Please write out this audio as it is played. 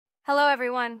Hello,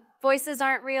 everyone. Voices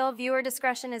aren't real, viewer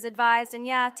discretion is advised, and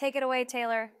yeah, take it away,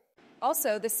 Taylor.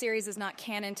 Also, this series is not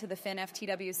canon to the Finn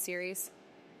FTW series.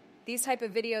 These type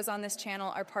of videos on this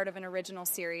channel are part of an original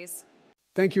series.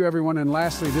 Thank you, everyone, and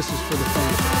lastly, this is for the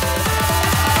fans.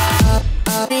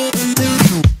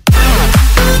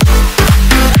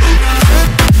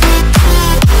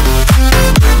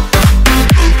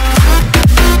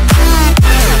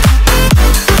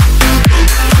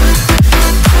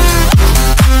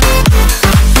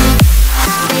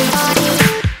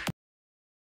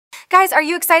 Guys, are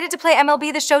you excited to play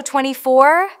MLB The Show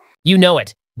 24? You know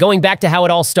it. Going back to how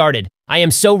it all started, I am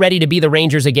so ready to be the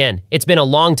Rangers again. It's been a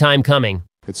long time coming.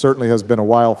 It certainly has been a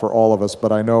while for all of us,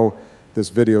 but I know this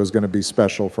video is going to be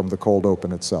special from the cold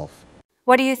open itself.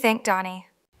 What do you think, Donnie?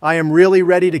 I am really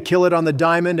ready to kill it on the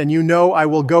diamond, and you know I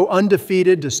will go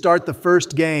undefeated to start the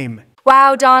first game.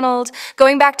 Wow, Donald.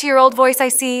 Going back to your old voice, I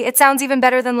see. It sounds even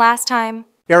better than last time.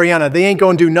 Ariana, they ain't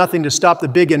going to do nothing to stop the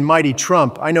big and mighty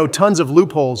Trump. I know tons of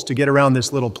loopholes to get around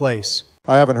this little place.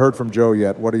 I haven't heard from Joe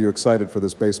yet. What are you excited for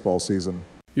this baseball season?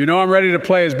 You know I'm ready to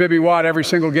play as Bibby Watt every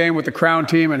single game with the Crown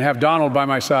team and have Donald by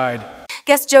my side.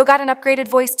 Guess Joe got an upgraded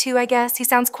voice too, I guess. He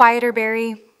sounds quieter,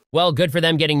 Barry. Well, good for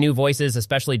them getting new voices,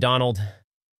 especially Donald.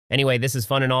 Anyway, this is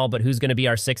fun and all, but who's going to be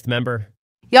our sixth member?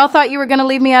 Y'all thought you were going to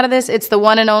leave me out of this? It's the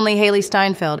one and only Haley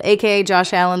Steinfeld, a.k.a.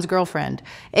 Josh Allen's girlfriend,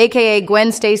 a.k.a.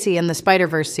 Gwen Stacy in the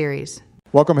Spider-Verse series.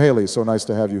 Welcome, Haley. So nice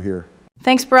to have you here.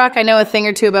 Thanks, Barack. I know a thing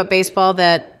or two about baseball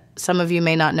that some of you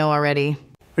may not know already.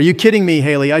 Are you kidding me,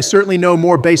 Haley? I certainly know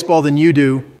more baseball than you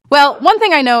do. Well, one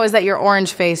thing I know is that your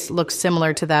orange face looks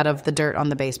similar to that of the dirt on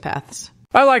the base paths.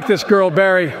 I like this girl,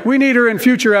 Barry. We need her in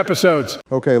future episodes.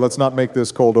 Okay, let's not make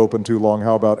this cold open too long.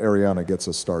 How about Ariana gets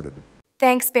us started?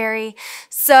 Thanks, Barry.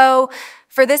 So,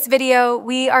 for this video,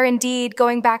 we are indeed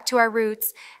going back to our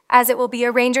roots, as it will be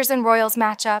a Rangers and Royals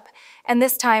matchup, and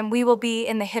this time we will be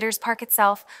in the hitter's park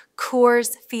itself,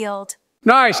 Coors Field.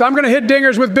 Nice. I'm going to hit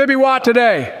dingers with Bibby Watt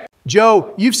today.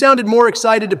 Joe, you've sounded more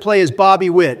excited to play as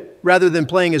Bobby Witt rather than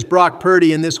playing as Brock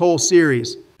Purdy in this whole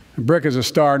series. Brick is a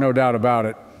star, no doubt about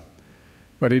it.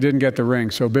 But he didn't get the ring,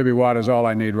 so Bibby Watt is all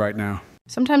I need right now.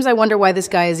 Sometimes I wonder why this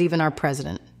guy is even our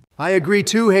president. I agree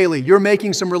too, Haley. You're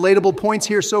making some relatable points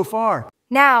here so far.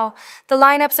 Now, the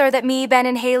lineups are that me, Ben,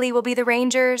 and Haley will be the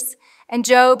Rangers, and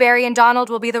Joe, Barry, and Donald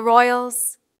will be the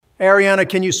Royals. Ariana,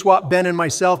 can you swap Ben and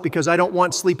myself because I don't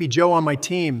want Sleepy Joe on my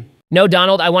team? No,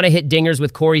 Donald, I want to hit dingers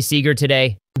with Corey Seager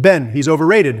today. Ben, he's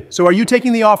overrated. So are you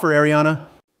taking the offer, Ariana?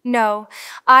 No,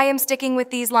 I am sticking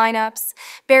with these lineups.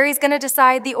 Barry's gonna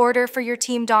decide the order for your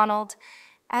team, Donald.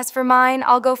 As for mine,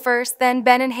 I'll go first, then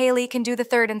Ben and Haley can do the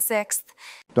third and sixth.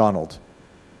 Donald,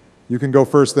 you can go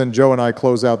first, then Joe and I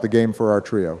close out the game for our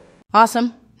trio.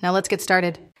 Awesome. Now let's get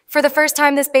started. For the first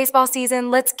time this baseball season,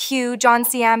 let's cue John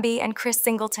Ciambi and Chris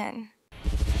Singleton.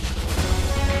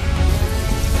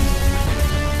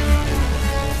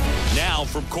 Now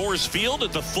from Coors Field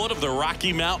at the foot of the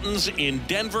Rocky Mountains in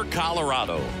Denver,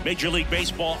 Colorado. Major League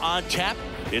Baseball on tap.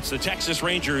 It's the Texas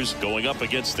Rangers going up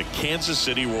against the Kansas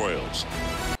City Royals.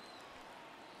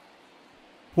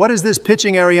 What is this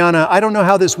pitching, Ariana? I don't know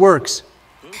how this works.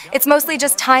 It's mostly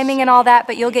just timing and all that,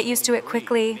 but you'll get used to it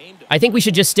quickly. I think we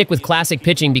should just stick with classic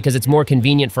pitching because it's more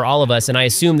convenient for all of us, and I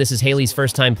assume this is Haley's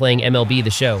first time playing MLB The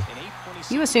Show.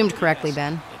 You assumed correctly,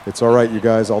 Ben. It's all right, you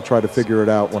guys. I'll try to figure it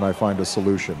out when I find a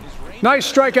solution. Nice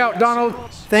strikeout, Donald.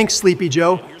 Thanks, Sleepy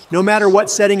Joe. No matter what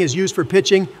setting is used for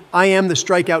pitching, I am the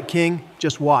strikeout king.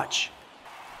 Just watch.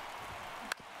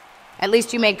 At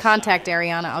least you made contact,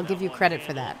 Ariana. I'll give you credit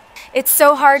for that. It's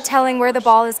so hard telling where the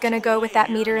ball is going to go with that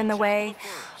meter in the way.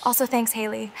 Also, thanks,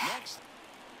 Haley.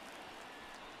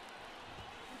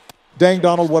 Dang,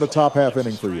 Donald, what a top half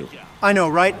inning for you. I know,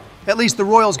 right? At least the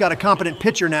Royals got a competent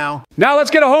pitcher now. Now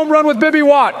let's get a home run with Bibby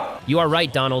Watt. You are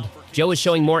right, Donald. Joe is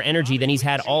showing more energy than he's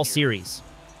had all series.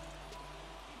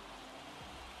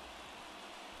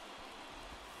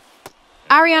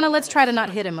 Ariana, let's try to not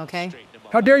hit him, okay?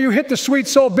 How dare you hit the sweet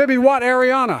soul Bibby Watt,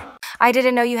 Ariana? I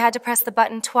didn't know you had to press the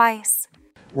button twice.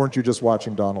 Weren't you just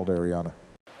watching Donald, Ariana?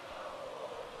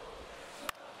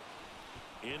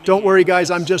 Don't worry,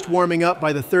 guys. I'm just warming up.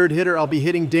 By the third hitter, I'll be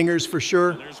hitting dingers for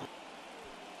sure.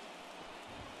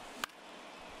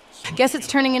 Guess it's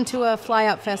turning into a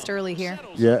fly-out fest early here.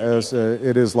 Yeah,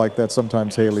 it is like that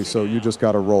sometimes, Haley, so you just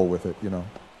got to roll with it, you know.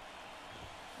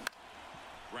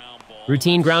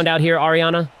 Routine ground out here,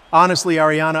 Ariana? Honestly,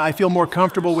 Ariana, I feel more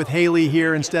comfortable with Haley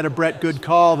here instead of Brett. Good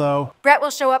call, though. Brett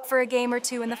will show up for a game or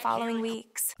two in the following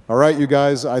weeks. All right, you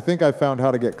guys, I think I found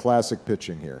how to get classic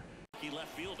pitching here.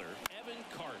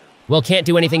 Well, can't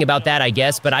do anything about that, I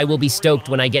guess, but I will be stoked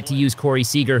when I get to use Corey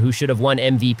Seager, who should have won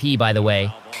MVP, by the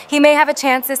way. He may have a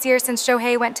chance this year since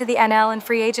Shohei went to the NL in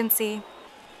free agency.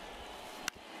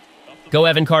 Go,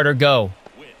 Evan Carter, go.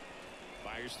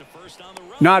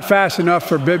 Not fast enough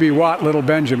for Bibby Watt, little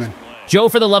Benjamin. Joe,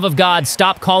 for the love of God,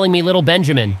 stop calling me Little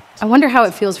Benjamin. I wonder how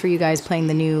it feels for you guys playing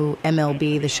the new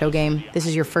MLB, the show game. This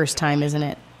is your first time, isn't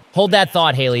it? Hold that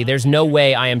thought, Haley. There's no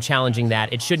way I am challenging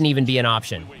that. It shouldn't even be an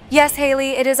option. Yes,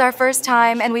 Haley, it is our first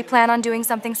time, and we plan on doing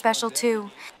something special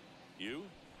too. You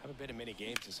haven't been in many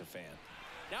games as a fan.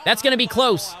 That's going to be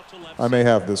close. I may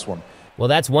have this one. Well,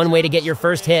 that's one way to get your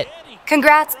first hit.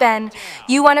 Congrats, Ben.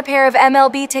 You won a pair of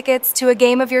MLB tickets to a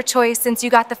game of your choice since you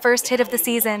got the first hit of the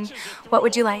season. What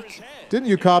would you like? Didn't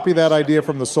you copy that idea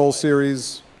from the Soul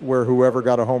Series where whoever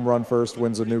got a home run first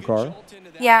wins a new car?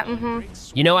 Yeah, mm-hmm.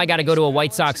 You know I got to go to a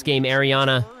White Sox game,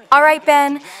 Ariana. All right,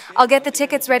 Ben. I'll get the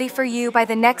tickets ready for you by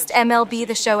the next MLB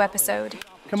The Show episode.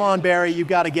 Come on, Barry, you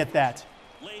got to get that.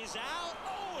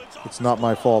 It's not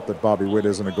my fault that Bobby Witt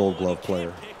isn't a Gold Glove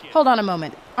player. Hold on a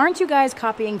moment. Aren't you guys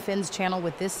copying Finn's channel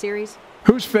with this series?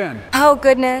 Who's Finn? Oh,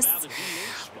 goodness.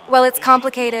 Well, it's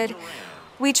complicated.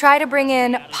 We try to bring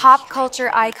in pop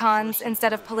culture icons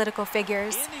instead of political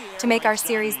figures to make our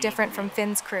series different from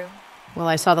Finn's crew. Well,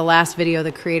 I saw the last video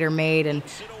the creator made, and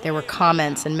there were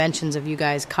comments and mentions of you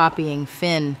guys copying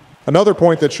Finn. Another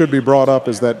point that should be brought up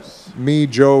is that me,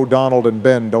 Joe, Donald, and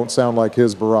Ben don't sound like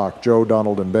his Barack. Joe,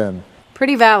 Donald, and Ben.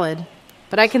 Pretty valid.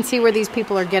 But I can see where these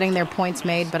people are getting their points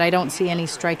made, but I don't see any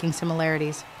striking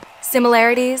similarities.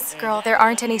 Similarities? Girl, there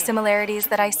aren't any similarities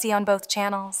that I see on both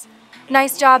channels.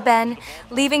 Nice job, Ben.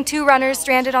 Leaving two runners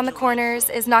stranded on the corners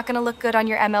is not going to look good on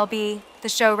your MLB, The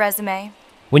Show resume.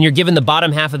 When you're given the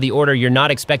bottom half of the order, you're not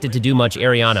expected to do much,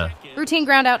 Ariana. Routine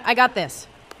ground out. I got this.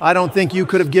 I don't think you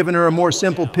could have given her a more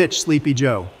simple pitch, Sleepy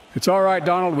Joe. It's all right,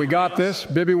 Donald. We got this.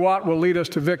 Bibby Watt will lead us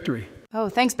to victory. Oh,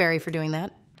 thanks, Barry, for doing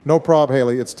that. No prob,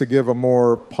 Haley. It's to give a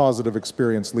more positive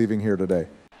experience leaving here today.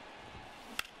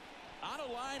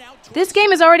 This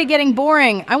game is already getting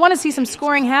boring. I want to see some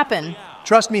scoring happen.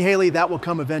 Trust me, Haley, that will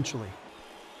come eventually.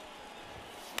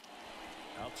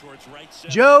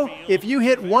 Joe, if you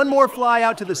hit one more fly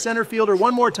out to the center fielder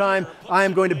one more time, I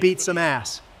am going to beat some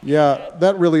ass. Yeah,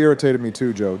 that really irritated me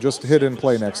too, Joe. Just hit and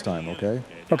play next time, okay?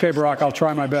 Okay, Barack, I'll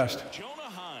try my best.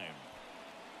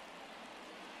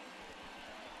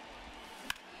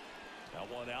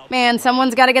 Man,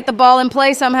 someone's got to get the ball in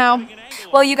play somehow.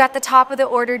 Well, you got the top of the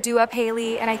order due up,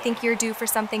 Haley, and I think you're due for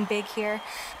something big here.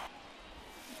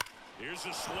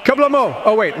 Couple of more.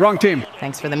 Oh, wait, wrong team.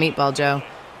 Thanks for the meatball, Joe.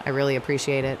 I really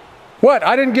appreciate it. What?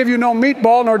 I didn't give you no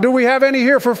meatball, nor do we have any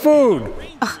here for food.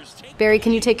 Barry,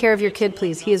 can you take care of your kid,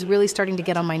 please? He is really starting to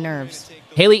get on my nerves.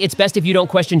 Haley, it's best if you don't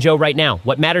question Joe right now.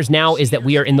 What matters now is that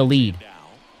we are in the lead.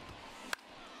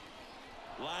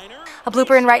 A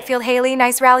blooper in right field, Haley.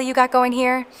 Nice rally you got going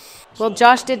here. Well,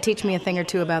 Josh did teach me a thing or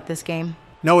two about this game.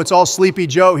 No, it's all Sleepy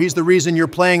Joe. He's the reason you're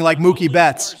playing like Mookie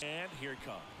Betts.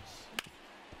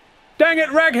 Dang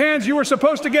it, rag hands, you were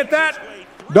supposed to get that.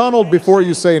 Donald, before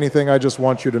you say anything, I just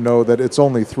want you to know that it's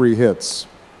only 3 hits.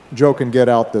 Joe can get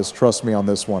out this, trust me on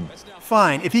this one.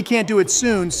 Fine. If he can't do it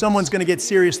soon, someone's going to get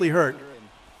seriously hurt.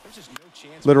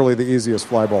 Literally the easiest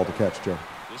fly ball to catch, Joe.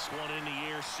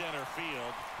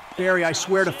 Barry, I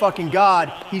swear to fucking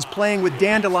God, he's playing with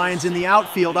dandelions in the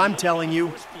outfield, I'm telling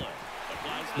you.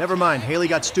 Never mind, Haley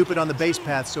got stupid on the base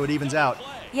path, so it evens out.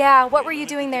 Yeah, what were you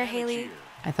doing there, Haley?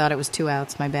 I thought it was 2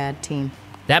 outs. My bad, team.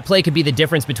 That play could be the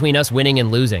difference between us winning and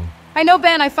losing. I know,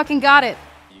 Ben. I fucking got it.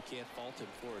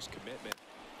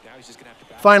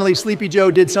 Finally, Sleepy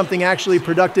Joe did something actually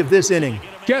productive this inning.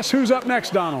 Guess who's up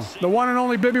next, Donald? The one and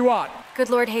only Bibby Watt. Good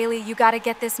Lord, Haley, you gotta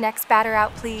get this next batter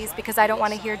out, please, because I don't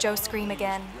want to hear Joe scream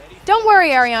again. Don't worry,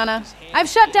 Ariana. I've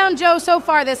shut down Joe so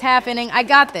far this half inning. I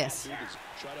got this.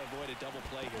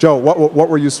 Joe, what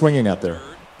were you swinging at there?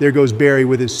 There goes Barry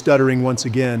with his stuttering once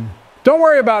again. Don't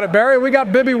worry about it, Barry. We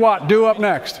got Bibby Watt due up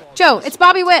next. Joe, it's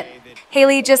Bobby Witt.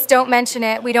 Haley, just don't mention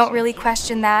it. We don't really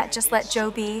question that. Just let Joe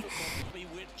be.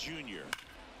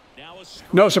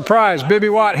 No surprise, Bibby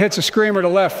Watt hits a screamer to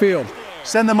left field.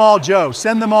 Send them all, Joe.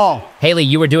 Send them all. Haley,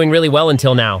 you were doing really well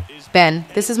until now. Ben,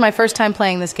 this is my first time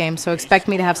playing this game, so expect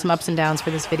me to have some ups and downs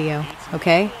for this video,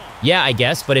 okay? Yeah, I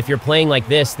guess, but if you're playing like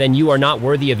this, then you are not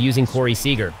worthy of using Corey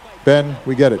Seager. Ben,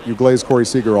 we get it. You glaze Corey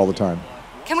Seager all the time.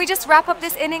 Can we just wrap up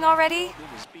this inning already?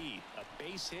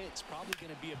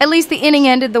 At least the inning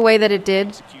ended the way that it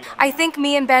did. I think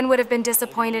me and Ben would have been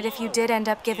disappointed if you did end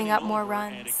up giving up more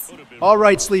runs. All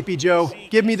right, Sleepy Joe.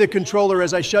 Give me the controller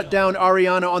as I shut down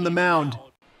Ariana on the mound.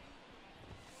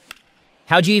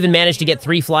 How'd you even manage to get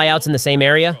 3 flyouts in the same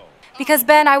area? Because,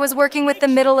 Ben, I was working with the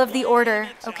middle of the order,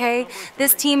 okay?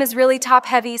 This team is really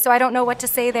top-heavy, so I don't know what to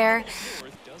say there.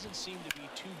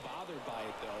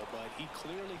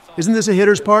 Isn't this a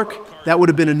hitter's park? That would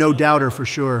have been a no-doubter for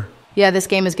sure. Yeah, this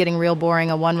game is getting real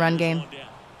boring, a one-run game.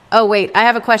 Oh, wait, I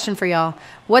have a question for y'all.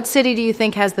 What city do you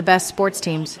think has the best sports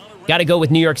teams? Gotta go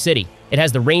with New York City. It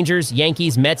has the Rangers,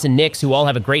 Yankees, Mets, and Knicks, who all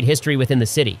have a great history within the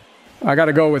city. I got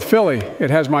to go with Philly. It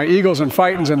has my Eagles and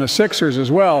Fightins and the Sixers as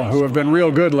well, who have been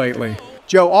real good lately.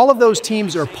 Joe, all of those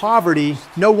teams are poverty.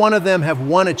 No one of them have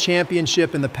won a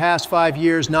championship in the past 5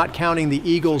 years, not counting the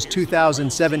Eagles'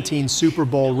 2017 Super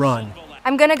Bowl run.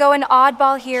 I'm going to go an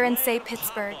oddball here and say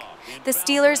Pittsburgh. The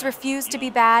Steelers refuse to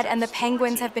be bad, and the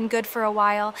Penguins have been good for a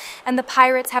while, and the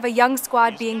Pirates have a young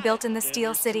squad being built in the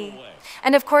Steel City.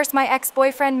 And of course, my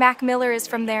ex-boyfriend Mac Miller is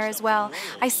from there as well.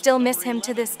 I still miss him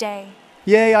to this day.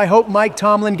 Yay, I hope Mike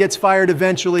Tomlin gets fired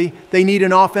eventually. They need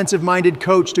an offensive-minded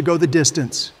coach to go the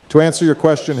distance. To answer your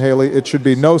question, Haley, it should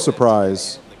be no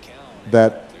surprise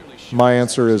that my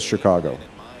answer is Chicago.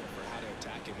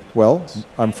 Well,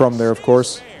 I'm from there, of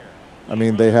course. I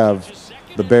mean, they have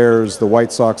the Bears, the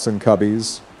White Sox and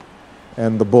Cubbies,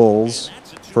 and the Bulls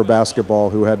for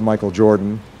basketball, who had Michael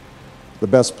Jordan, the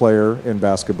best player in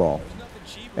basketball,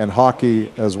 and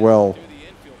hockey as well,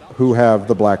 who have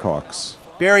the Blackhawks.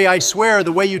 Barry, I swear,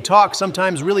 the way you talk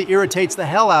sometimes really irritates the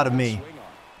hell out of me.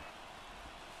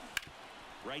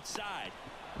 Right side.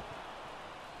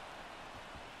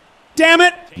 Damn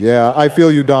it! Yeah, I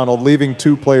feel you, Donald. Leaving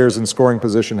two players in scoring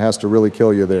position has to really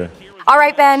kill you there. All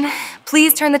right, Ben,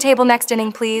 please turn the table next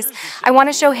inning, please. I want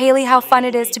to show Haley how fun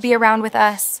it is to be around with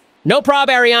us. No prob,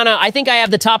 Ariana. I think I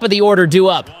have the top of the order due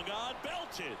up.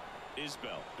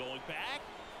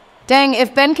 Dang,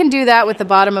 if Ben can do that with the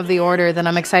bottom of the order, then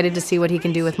I'm excited to see what he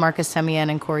can do with Marcus Semien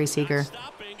and Corey Seager.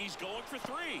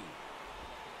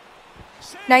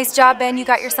 Nice job, Ben. You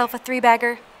got yourself a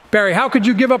three-bagger. Barry, how could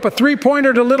you give up a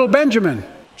three-pointer to little Benjamin?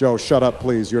 Joe, shut up,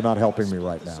 please. You're not helping me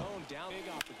right now.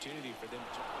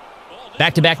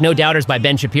 Back-to-back no-doubters by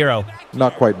Ben Shapiro.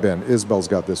 Not quite Ben. Isbell's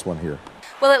got this one here.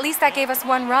 Well, at least that gave us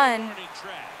one run.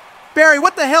 Barry,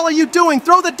 what the hell are you doing?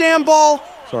 Throw the damn ball!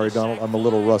 Sorry, Donald. I'm a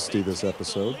little rusty this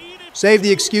episode. Save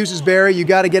the excuses, Barry. You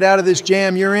got to get out of this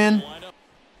jam you're in.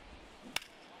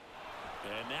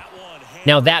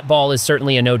 Now that ball is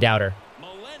certainly a no-doubter.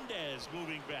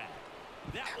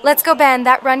 Let's go, Ben.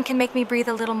 That run can make me breathe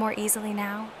a little more easily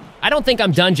now. I don't think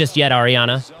I'm done just yet,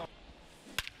 Ariana.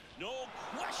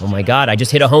 Oh my God, I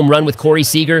just hit a home run with Corey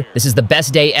Seager. This is the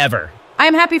best day ever. I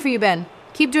am happy for you, Ben.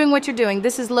 Keep doing what you're doing.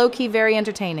 This is low-key very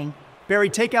entertaining. Barry,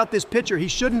 take out this pitcher. He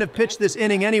shouldn't have pitched this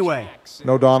inning anyway.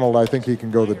 No, Donald, I think he can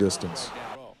go the distance.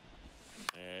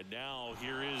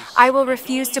 I will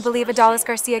refuse to believe Adolis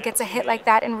Garcia gets a hit like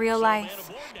that in real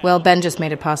life. Well, Ben just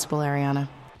made it possible, Ariana.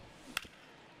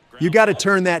 You got to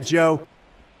turn that, Joe.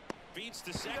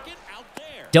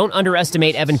 Don't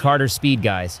underestimate Evan Carter's speed,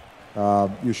 guys.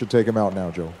 You should take him out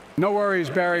now, Joe. No worries,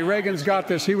 Barry. Reagan's got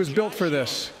this. He was built for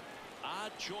this.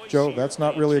 Joe, that's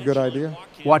not really a good idea.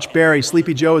 Watch Barry.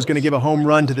 Sleepy Joe is going to give a home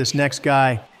run to this next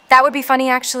guy. That would be funny,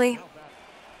 actually.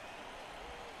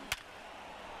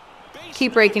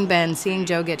 Keep raking Ben. Seeing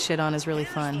Joe get shit on is really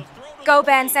fun. Go,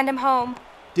 Ben. Send him home.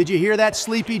 Did you hear that,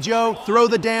 Sleepy Joe? Throw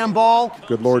the damn ball.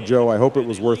 Good Lord, Joe, I hope it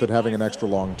was worth it having an extra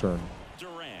long turn.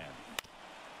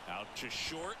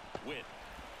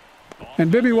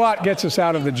 And Bibby Watt gets us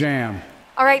out of the jam.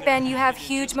 All right, Ben, you have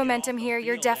huge momentum here.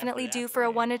 You're definitely due for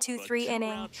a 1-2-3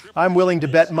 inning. I'm willing to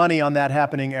bet money on that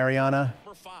happening, Ariana.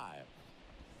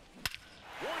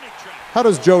 How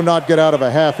does Joe not get out of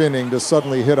a half inning to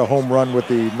suddenly hit a home run with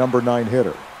the number 9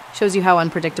 hitter? Shows you how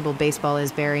unpredictable baseball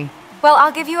is, Barry. Well,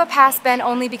 I'll give you a pass, Ben,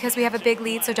 only because we have a big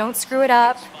lead, so don't screw it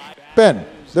up. Ben,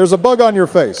 there's a bug on your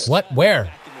face. What?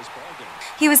 Where?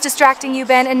 He was distracting you,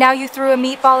 Ben, and now you threw a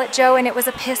meatball at Joe, and it was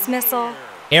a piss missile.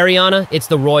 Ariana, it's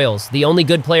the Royals. The only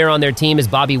good player on their team is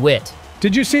Bobby Witt.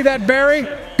 Did you see that, Barry?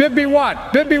 Bibby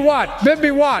Watt, Bibby Watt,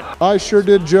 Bibby Watt. I sure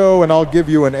did, Joe, and I'll give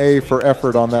you an A for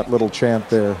effort on that little chant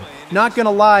there. Not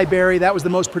gonna lie, Barry, that was the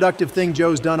most productive thing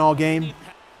Joe's done all game.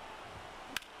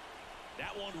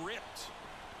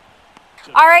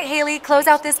 All right, Haley, close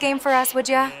out this game for us, would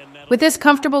ya? With this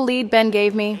comfortable lead Ben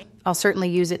gave me, I'll certainly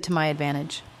use it to my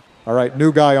advantage. All right,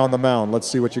 new guy on the mound. Let's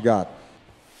see what you got.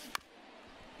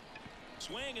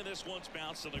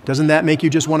 Doesn't that make you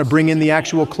just want to bring in the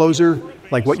actual closer,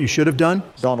 like what you should have done?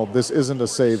 Donald, this isn't a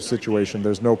save situation.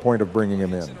 There's no point of bringing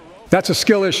him in. That's a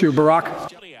skill issue,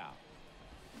 Barack.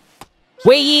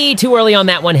 Way too early on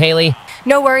that one, Haley.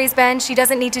 No worries, Ben. She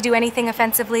doesn't need to do anything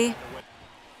offensively.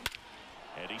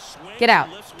 Get out.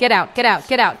 Get out. Get out.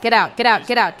 Get out. Get out. Get out.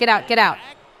 Get out. Get out. Get out.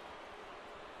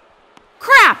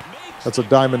 Crap! That's a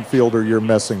diamond fielder you're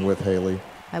messing with, Haley.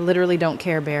 I literally don't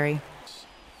care, Barry.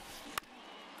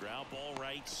 Ground ball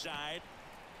right side.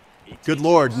 Good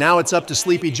Lord, now it's up to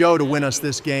Sleepy Joe to win us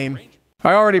this game.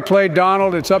 I already played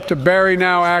Donald. It's up to Barry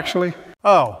now, actually.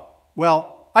 Oh,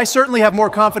 well, I certainly have more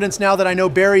confidence now that I know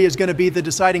Barry is going to be the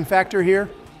deciding factor here.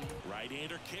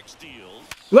 Right-hander kick steals.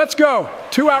 Let's go.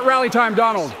 2-out rally time,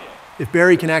 Donald. If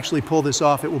Barry can actually pull this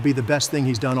off, it will be the best thing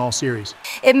he's done all series.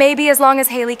 It may be as long as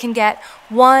Haley can get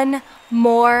one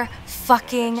more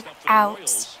fucking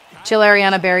out. Chill,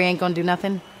 Ariana. Barry ain't gonna do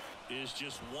nothing. Is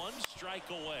just one strike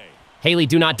away. Haley,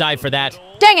 do not dive for that.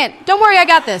 Dang it! Don't worry, I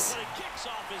got this. Kicks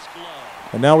off his glove.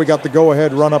 And now we got the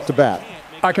go-ahead run up to bat.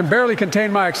 I can barely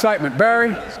contain my excitement.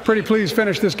 Barry, pretty please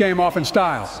finish this game off in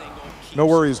style. No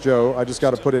worries, Joe. I just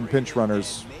got to put in pinch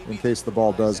runners in case the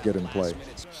ball does get in play.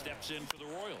 Steps in for the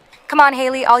Royals. Come on,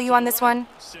 Haley, all you on this one?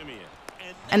 Simeon.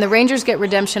 And the Rangers get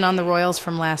redemption on the Royals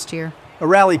from last year. A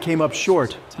rally came up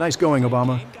short. Nice going,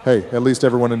 Obama. Hey, at least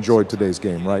everyone enjoyed today's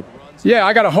game, right? Yeah,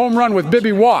 I got a home run with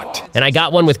Bibby Watt. And I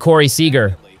got one with Corey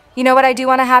Seager. You know what I do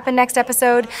want to happen next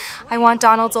episode? I want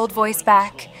Donald's old voice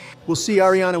back. We'll see,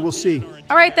 Ariana, we'll see.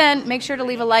 All right, then. Make sure to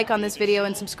leave a like on this video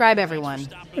and subscribe, everyone.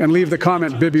 And leave the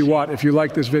comment Bibby Watt if you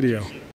like this video.